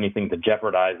going to do anything to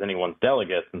jeopardize anyone's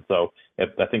delegates. And so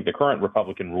I think the current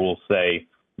Republican rules say,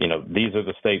 these are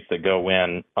the states that go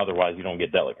in, otherwise you don't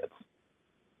get delegates.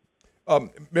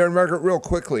 Mary Margaret, real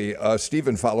quickly,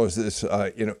 Stephen follows this,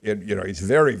 he's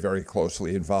very, very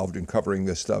closely involved in covering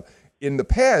this stuff. In the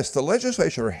past, the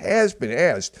legislature has been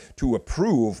asked to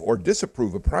approve or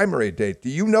disapprove a primary date. Do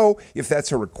you know if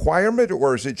that's a requirement,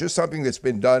 or is it just something that's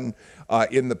been done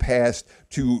in the past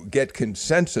to get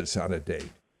consensus on a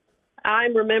date?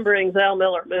 I'm remembering Zell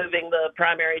Miller moving the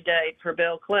primary date for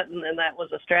Bill Clinton, and that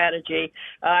was a strategy.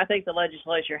 I think the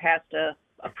legislature has to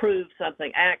approve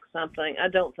something, act something. I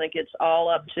don't think it's all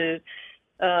up to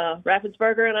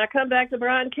Raffensperger. And I come back to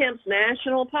Brian Kemp's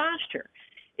national posture.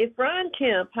 If Brian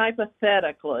Kemp,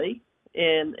 hypothetically,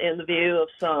 in the view of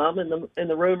some, in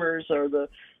the rumors or the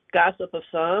gossip of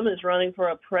some, is running for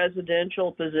a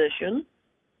presidential position,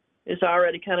 is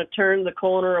already kind of turned the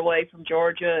corner away from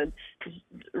Georgia and is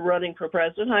running for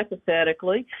president,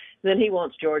 hypothetically, then he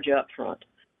wants Georgia up front.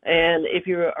 And if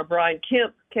you're a Brian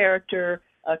Kemp character,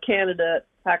 a candidate,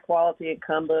 high-quality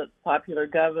incumbent, popular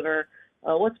governor,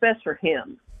 what's best for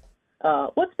him?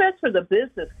 What's best for the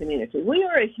business community? We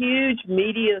are a huge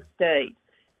media state.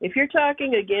 If you're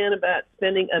talking again about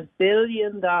spending $1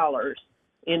 billion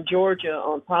in Georgia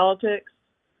on politics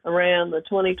around the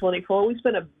 2024, we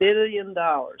spent $1 billion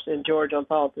in Georgia on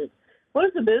politics. What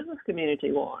does the business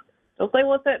community want? Don't they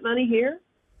want that money here?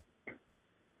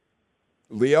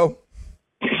 Leo?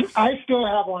 I still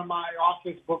have on my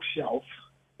office bookshelf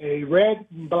a red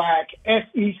and black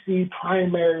SEC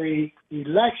primary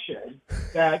election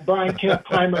that Brian Kemp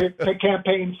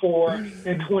campaigned for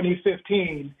in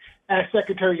 2015 as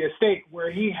Secretary of State,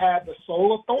 where he had the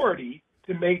sole authority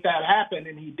to make that happen,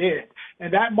 and he did.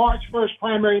 And that March 1st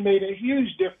primary made a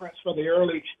huge difference for the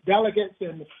early delegates.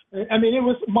 And I mean, it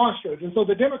was monstrous. And so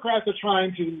the Democrats are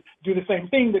trying to do the same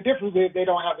thing. The difference is they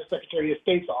don't have the Secretary of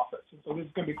State's office. And so this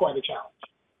is going to be quite a challenge.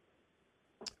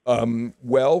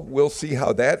 Well, we'll see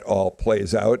how that all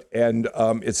plays out. And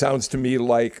it sounds to me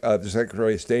like the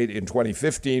Secretary of State in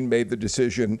 2015 made the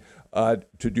decision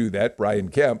to do that, Brian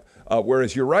Kemp.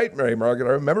 Whereas you're right, Mary Margaret,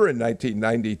 I remember in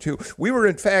 1992, we were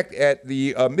in fact at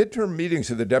the midterm meetings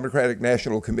of the Democratic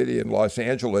National Committee in Los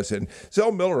Angeles, and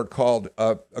Zell Miller called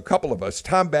a couple of us,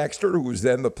 Tom Baxter, who was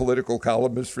then the political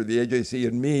columnist for the AJC,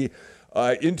 and me,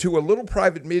 into a little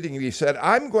private meeting, and he said,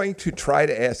 I'm going to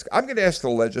ask the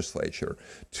legislature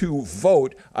to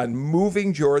vote on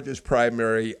moving Georgia's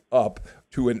primary up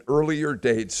to an earlier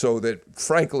date so that,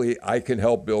 frankly, I can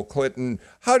help Bill Clinton.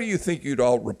 How do you think you'd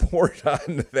all report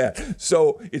on that?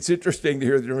 So it's interesting to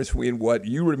hear the difference between what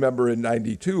you remember in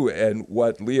 92 and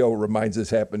what Leo reminds us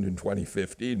happened in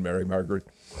 2015, Mary Margaret.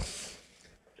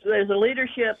 There's a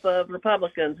leadership of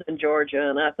Republicans in Georgia,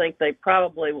 and I think they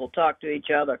probably will talk to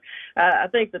each other. I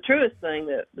think the truest thing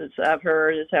that I've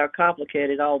heard is how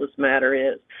complicated all this matter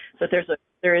is. But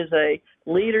there is a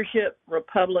leadership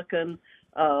Republican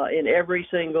in every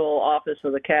single office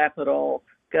of the Capitol,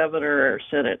 governor,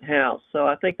 Senate, House. So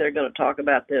I think they're going to talk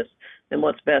about this and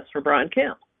what's best for Brian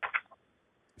Kemp.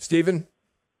 Stephen?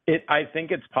 I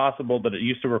think it's possible that it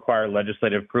used to require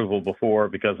legislative approval before,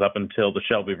 because up until the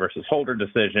Shelby versus Holder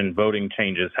decision, voting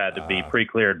changes had to be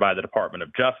pre-cleared by the Department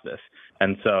of Justice.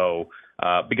 And so,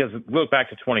 because look back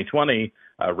to 2020,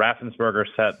 Raffensperger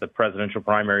set the presidential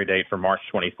primary date for March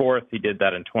 24th. He did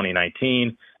that in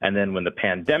 2019. And then when the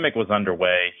pandemic was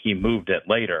underway, he moved it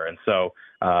later. And so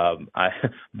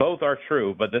both are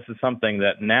true, but this is something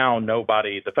that now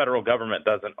the federal government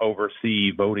doesn't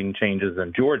oversee voting changes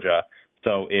in Georgia.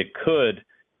 So it could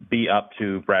be up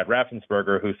to Brad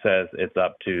Raffensperger, who says it's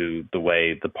up to the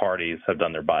way the parties have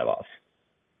done their bylaws.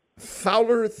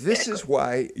 Fowler, this is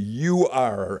why you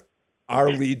are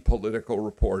our lead political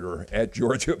reporter at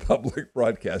Georgia Public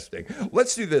Broadcasting.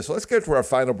 Let's do this. Let's get to our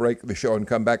final break of the show and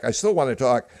come back. I still want to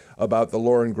talk about the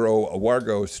Lauren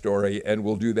Groh-Wargo story, and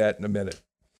we'll do that in a minute.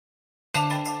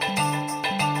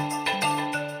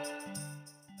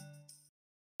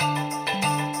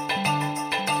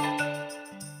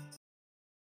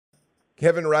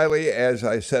 Kevin Riley, as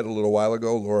I said a little while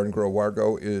ago, Lauren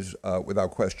Groh-Wargo is, without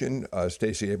question,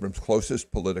 Stacey Abrams'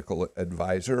 closest political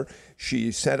advisor.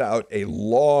 She sent out a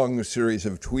long series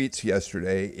of tweets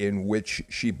yesterday in which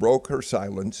she broke her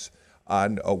silence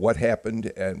on what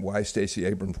happened and why Stacey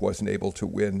Abrams wasn't able to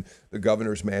win the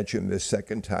governor's mansion this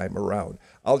second time around.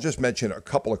 I'll just mention a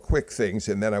couple of quick things,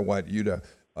 and then I want you to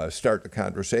start the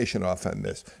conversation off on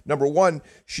this. Number one,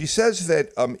 she says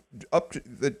that up to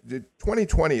the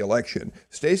 2020 election,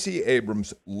 Stacey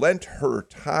Abrams lent her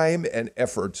time and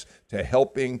efforts to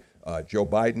helping Joe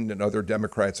Biden and other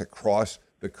Democrats across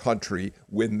the country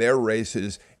win their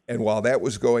races. And while that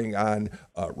was going on,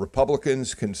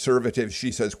 Republicans, conservatives,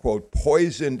 she says, quote,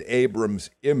 poisoned Abrams'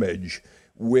 image,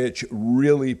 which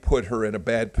really put her in a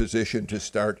bad position to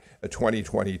start a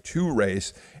 2022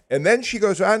 race. And then she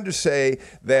goes on to say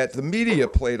that the media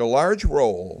played a large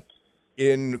role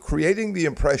in creating the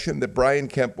impression that Brian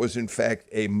Kemp was, in fact,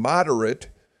 a moderate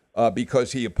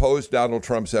because he opposed Donald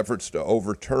Trump's efforts to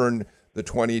overturn the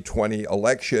 2020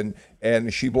 election.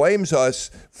 And she blames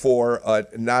us for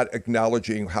not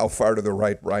acknowledging how far to the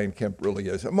right Brian Kemp really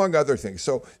is, among other things.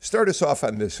 So start us off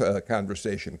on this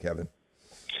conversation, Kevin.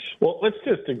 Well, let's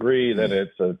just agree that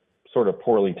it's a sort of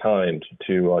poorly timed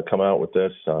to come out with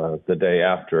this the day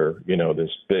after, this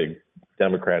big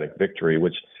Democratic victory,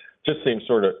 which just seems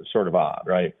sort of odd,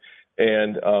 right?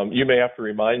 And you may have to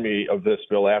remind me of this,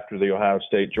 Bill, after the Ohio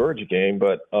State-Georgia game,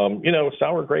 but,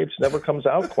 sour grapes never comes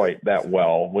out quite that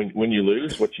well. When you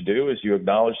lose, what you do is you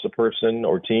acknowledge the person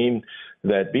or team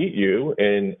that beat you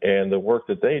and the work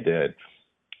that they did.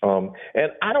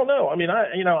 And I don't know. I mean,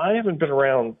 I haven't been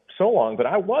around so long, but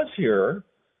I was here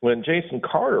when Jason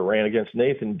Carter ran against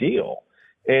Nathan Deal,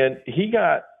 and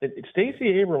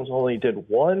Stacey Abrams only did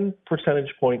 1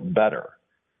 percentage point better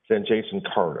than Jason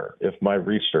Carter, if my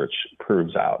research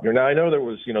proves out. Now, I know there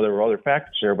were other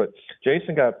factors there, but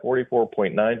Jason got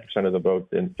 44.9% of the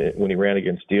vote when he ran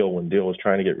against Deal when Deal was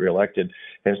trying to get reelected,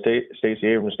 and Stacey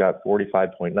Abrams got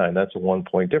 45.9. That's a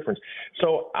 1-point difference.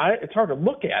 So it's hard to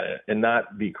look at it and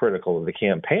not be critical of the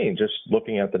campaign, just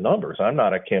looking at the numbers. I'm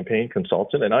not a campaign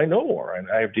consultant, and I know her,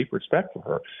 and I have deep respect for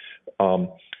her.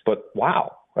 But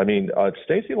wow, I mean,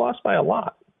 Stacey lost by a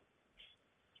lot.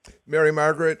 Mary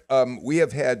Margaret, we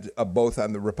have had both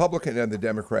on the Republican and the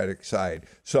Democratic side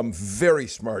some very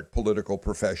smart political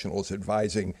professionals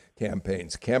advising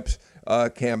campaigns. Kemp's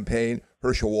campaign,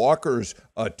 Herschel Walker's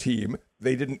team,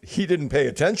 he didn't pay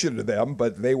attention to them,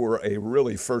 but they were a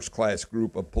really first-class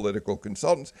group of political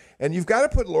consultants. And you've got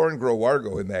to put Lauren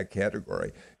Groh-Wargo in that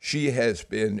category. She has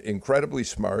been incredibly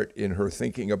smart in her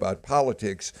thinking about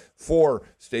politics for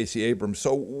Stacey Abrams.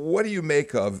 So what do you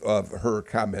make of her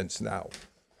comments now?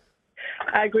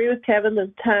 I agree with Kevin. The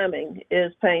timing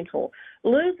is painful.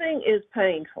 Losing is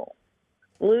painful.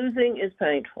 Losing is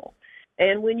painful.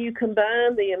 And when you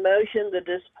combine the emotion, the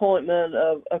disappointment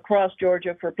of across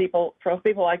Georgia from people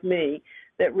like me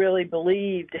that really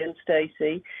believed in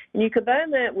Stacey, and you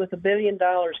combine that with $1 billion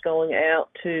going out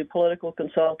to political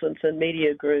consultants and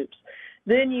media groups,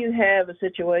 then you have a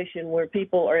situation where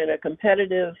people are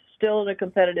still in a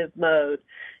competitive mode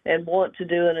and want to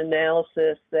do an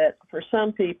analysis that for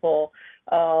some people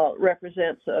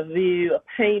represents a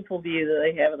painful view that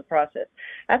they have of the process.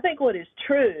 I think what is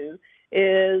true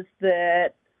is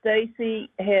that Stacey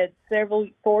had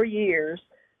 4 years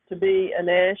to be a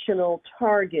national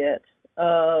target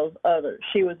of others.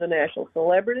 She was a national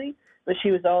celebrity, but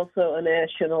she was also a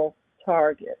national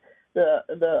target.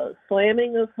 The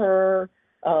slamming of her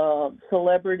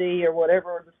celebrity or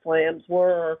whatever the slams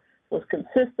were was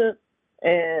consistent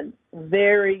and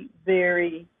very,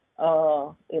 very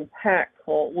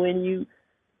impactful when you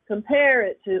compare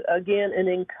it to, again, an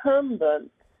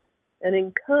incumbent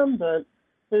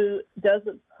who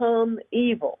doesn't hum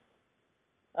evil.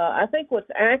 I think what's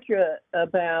accurate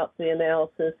about the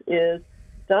analysis is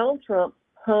Donald Trump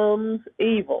hums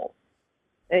evil.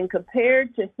 And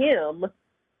compared to him,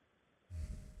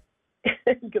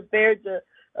 compared to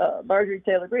Marjorie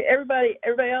Taylor Greene, everybody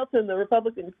else in the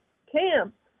Republican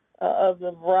camp of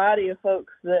the variety of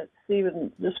folks that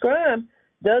Stephen described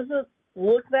doesn't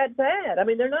look that bad. I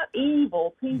mean, they're not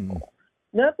evil people.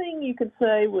 Nothing you could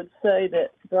say would say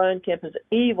that Brian Kemp is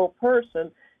an evil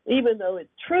person, even though it's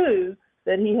true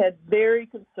that he had very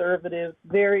conservative,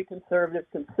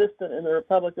 consistent in the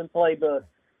Republican playbook,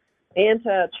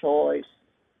 anti-choice,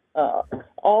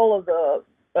 all of the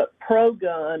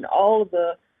pro-gun, all of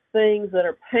the things that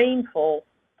are painful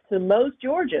to most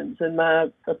Georgians, in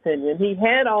my opinion. He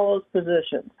had all those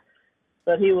positions,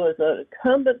 but he was an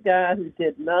incumbent guy who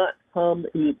did not hum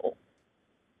evil.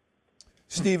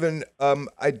 Stephen,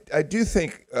 I do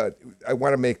think I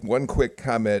want to make one quick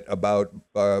comment about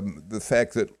the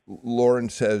fact that Lauren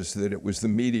says that it was the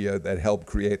media that helped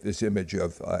create this image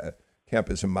of Kemp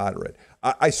as a moderate.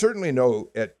 I certainly know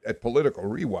at Political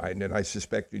Rewind, and I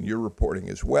suspect in your reporting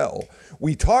as well,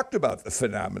 we talked about the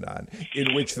phenomenon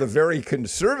in which the very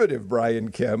conservative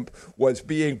Brian Kemp was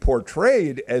being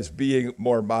portrayed as being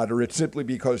more moderate simply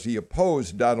because he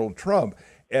opposed Donald Trump.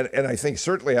 And I think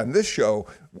certainly on this show,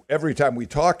 every time we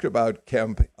talked about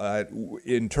Kemp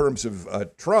in terms of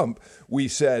Trump, we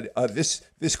said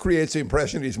this creates the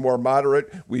impression he's more moderate.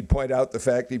 We'd point out the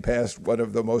fact he passed one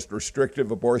of the most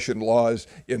restrictive abortion laws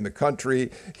in the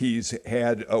country. He's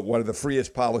had one of the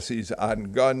freest policies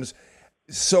on guns.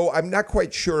 So I'm not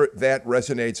quite sure that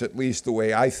resonates, at least the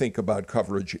way I think about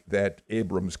coverage that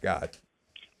Abrams got.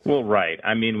 Well, right.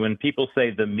 I mean, when people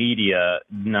say the media,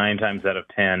 9 times out of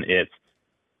 10, it's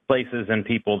places and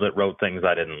people that wrote things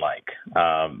I didn't like,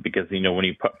 because, when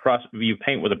you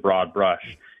paint with a broad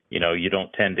brush, you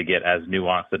don't tend to get as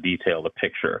nuanced a detail, the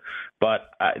picture. But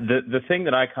the thing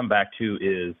that I come back to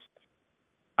is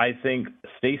I think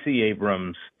Stacey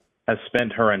Abrams has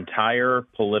spent her entire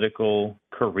political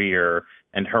career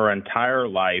and her entire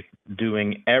life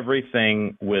doing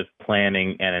everything with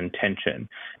planning and intention.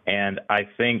 And I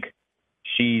think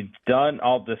she's done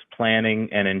all this planning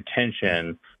and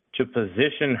intention to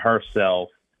position herself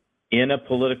in a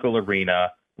political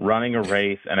arena, running a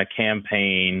race and a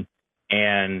campaign,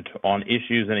 and on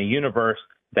issues in a universe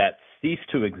that ceased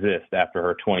to exist after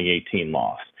her 2018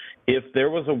 loss. If there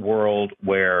was a world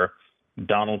where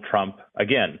Donald Trump,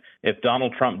 again, if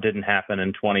Donald Trump didn't happen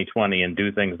in 2020 and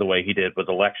do things the way he did with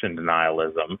election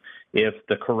denialism, if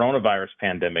the coronavirus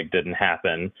pandemic didn't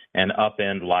happen and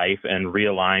upend life and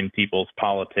realign people's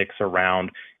politics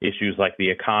around issues like the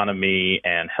economy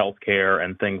and healthcare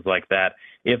and things like that,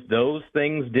 if those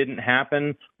things didn't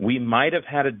happen, we might have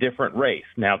had a different race.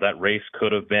 Now, that race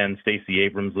could have been Stacey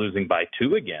Abrams losing by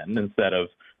 2 again instead of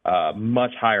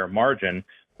much higher margin,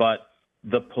 but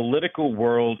the political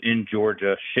world in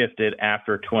Georgia shifted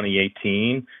after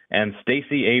 2018, and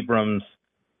Stacey Abrams,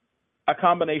 a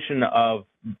combination of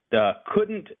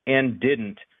couldn't and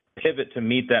didn't pivot to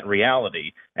meet that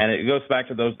reality. And it goes back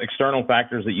to those external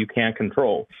factors that you can't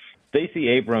control. Stacey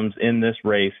Abrams in this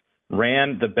race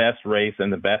ran the best race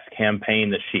and the best campaign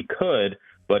that she could,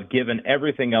 but given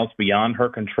everything else beyond her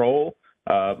control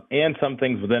and some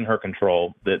things within her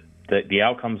control, that the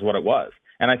outcome's what it was.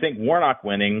 And I think Warnock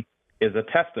winning is a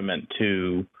testament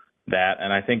to that,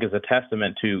 and I think is a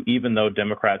testament to, even though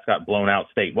Democrats got blown out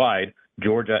statewide,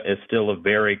 Georgia is still a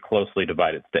very closely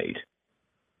divided state.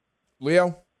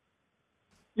 Leo?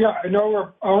 Yeah, I know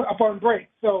we're up on break.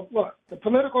 So, look, the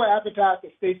political appetite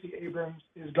of Stacey Abrams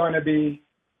is going to be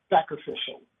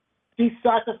sacrificial. She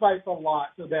sacrificed a lot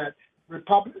so that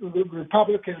Republicans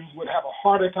would have a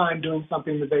harder time doing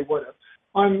something that they would have.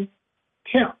 On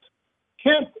Kemp,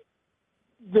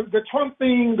 the Trump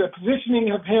thing, the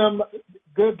positioning of him,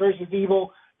 good versus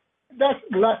evil, that's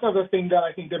less of a thing that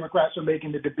I think Democrats are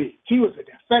making it to be. He was an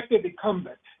effective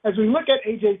incumbent. As we look at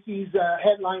AJC's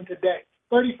headline today,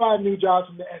 35 new jobs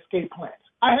from the SK plant.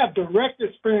 I have direct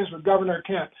experience with Governor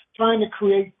Kemp trying to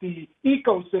create the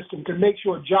ecosystem to make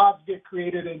sure jobs get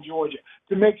created in Georgia,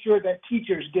 to make sure that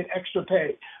teachers get extra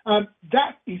pay.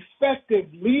 That's effective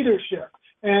leadership.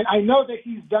 And I know that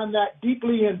he's done that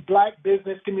deeply in Black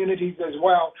business communities as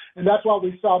well. And that's why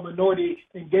we saw minority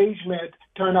engagement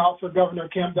turn out for Governor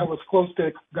Kemp that was close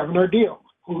to Governor Deal,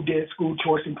 who did school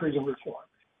choice and prison reform.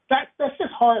 That's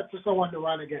just hard for someone to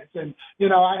run against. And,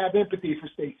 I have empathy for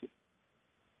Stacey.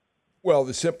 Well,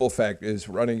 the simple fact is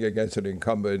running against an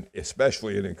incumbent,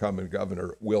 especially an incumbent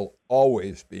governor, will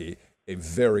always be a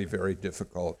very, very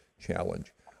difficult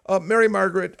challenge. Mary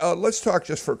Margaret, let's talk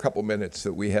just for a couple minutes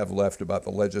that we have left about the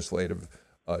legislative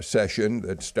session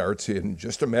that starts in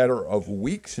just a matter of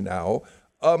weeks now.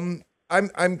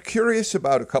 I'm curious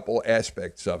about a couple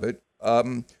aspects of it.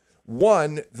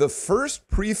 One, the first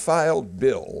pre-filed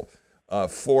bill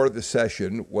for the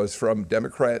session was from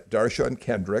Democrat Darshun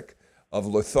Kendrick of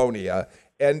Lithonia,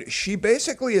 and she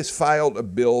basically has filed a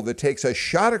bill that takes a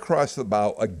shot across the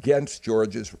bow against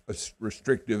Georgia's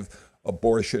restrictive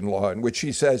abortion law, in which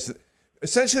she says,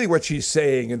 essentially what she's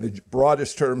saying in the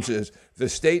broadest terms is the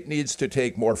state needs to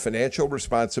take more financial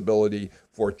responsibility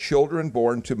for children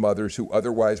born to mothers who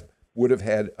otherwise would have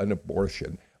had an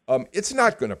abortion. It's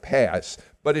not going to pass,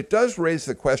 but it does raise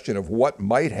the question of what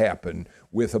might happen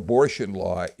with abortion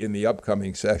law in the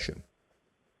upcoming session.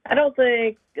 I don't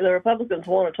think the Republicans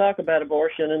want to talk about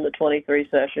abortion in the 23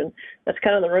 session. That's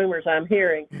kind of the rumors I'm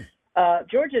hearing.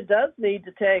 Georgia does need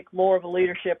to take more of a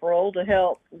leadership role to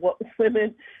help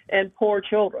women and poor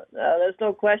children. There's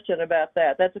no question about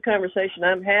that. That's a conversation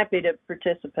I'm happy to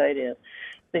participate in.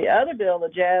 The other bill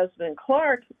that Jasmine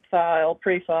Clark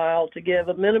pre-filed to give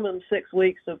a minimum 6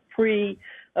 weeks of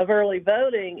early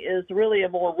voting is really a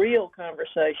more real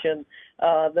conversation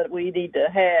that we need to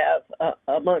have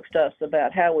amongst us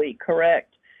about how we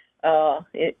correct,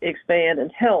 expand,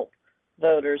 and help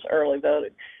voters early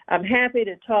voting. I'm happy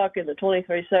to talk in the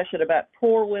 23 session about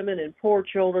poor women and poor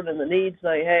children and the needs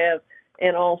they have,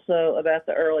 and also about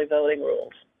the early voting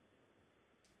rules.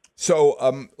 So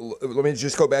let me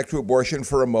just go back to abortion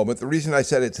for a moment. The reason I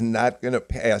said it's not going to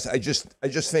pass, I just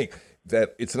think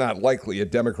that it's not likely a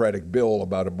Democratic bill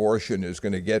about abortion is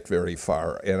going to get very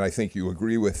far, and I think you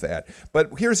agree with that.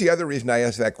 But here's the other reason I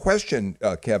asked that question,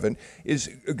 Kevin, is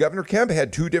Governor Kemp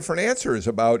had two different answers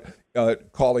about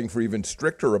calling for even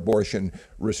stricter abortion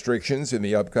restrictions in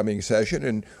the upcoming session.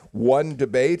 In one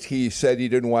debate, he said he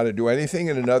didn't want to do anything.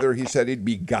 In another, he said he'd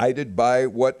be guided by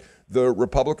what the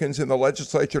Republicans in the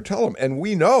legislature tell him. And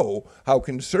we know how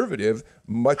conservative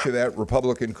much of that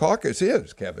Republican caucus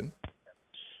is, Kevin.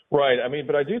 Right.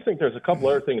 But I do think there's a couple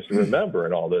other things to remember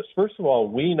in all this. First of all,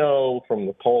 we know from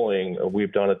the polling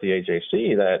we've done at the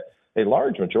AJC that a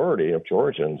large majority of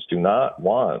Georgians do not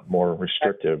want more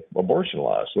restrictive abortion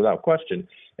laws, without question.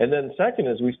 And then second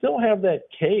is we still have that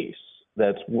case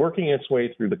that's working its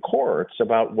way through the courts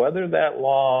about whether that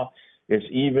law is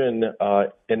even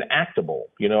enactable.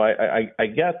 I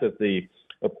get that the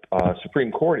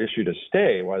Supreme Court issued a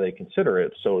stay while they consider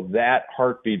it. So that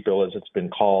heartbeat bill, as it's been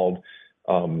called,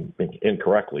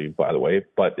 incorrectly, by the way,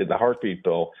 but the heartbeat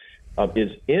bill is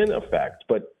in effect.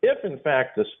 But if, in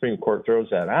fact, the Supreme Court throws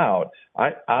that out,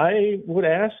 I would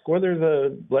ask whether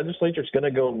the legislature is going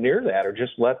to go near that or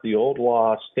just let the old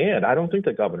law stand. I don't think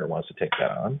the governor wants to take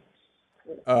that on.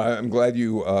 I'm glad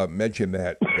you mentioned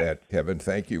that, Kevin.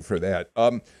 Thank you for that.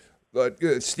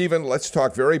 Stephen, let's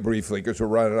talk very briefly, because we're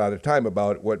running out of time,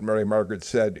 about what Mary Margaret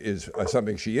said is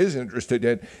something she is interested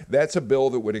in. That's a bill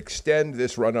that would extend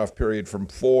this runoff period from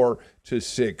 4 to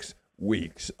 6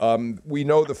 weeks. We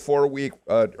know the 4-week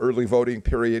early voting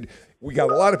period. We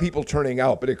got a lot of people turning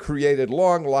out, but it created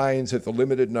long lines at the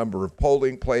limited number of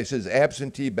polling places.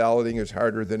 Absentee balloting is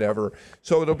harder than ever.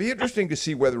 So it'll be interesting to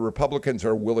see whether Republicans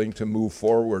are willing to move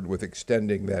forward with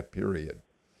extending that period.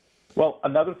 Well,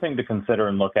 another thing to consider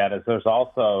and look at is there's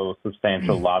also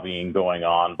substantial lobbying going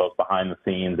on, both behind the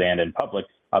scenes and in public,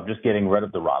 of just getting rid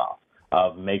of the runoff,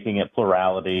 of making it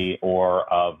plurality,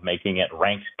 or of making it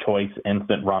ranked choice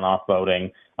instant runoff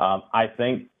voting. I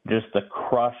think just the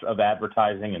crush of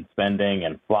advertising and spending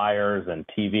and flyers and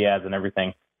TV ads and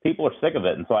everything, people are sick of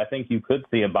it. And so I think you could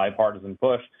see a bipartisan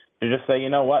push to just say, you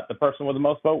know what, the person with the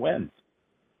most vote wins.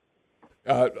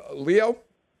 Leo?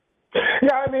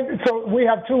 Yeah, I mean, so we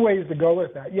have two ways to go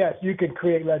with that. Yes, you can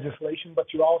create legislation, but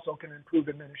you also can improve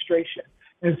administration.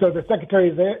 And so the Secretary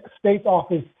of State's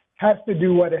office has to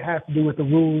do what it has to do with the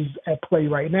rules at play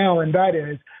right now, and that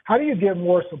is, how do you give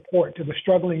more support to the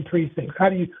struggling precincts? How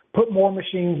do you put more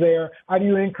machines there? How do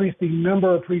you increase the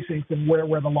number of precincts and where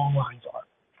the long lines are?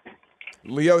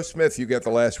 Leo Smith, you get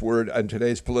the last word on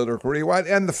today's Political Rewind,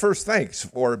 and the first thanks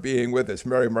for being with us.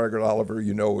 Mary Margaret Oliver,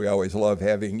 you know we always love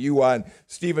having you on.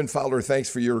 Stephen Fowler,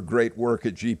 thanks for your great work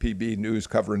at GPB News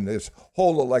covering this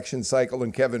whole election cycle.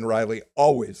 And Kevin Riley,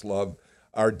 always love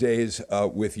our days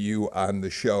with you on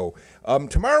the show.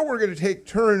 Tomorrow we're going to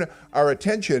turn our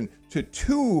attention to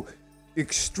two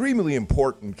extremely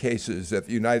important cases that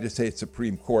the United States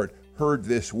Supreme Court heard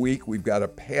this week. We've got a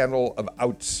panel of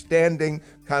outstanding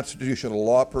constitutional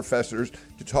law professors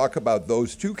to talk about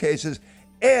those two cases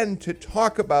and to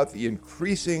talk about the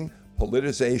increasing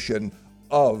politicization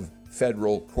of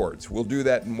federal courts. We'll do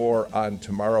that and more on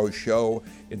tomorrow's show.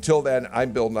 Until then,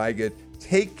 I'm Bill Nigut.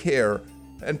 Take care,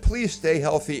 and please stay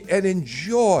healthy and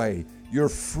enjoy your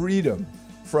freedom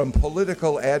from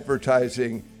political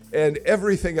advertising and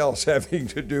everything else having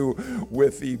to do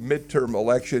with the midterm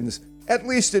elections, at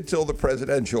least until the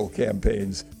presidential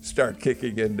campaigns start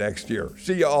kicking in next year.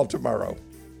 See you all tomorrow.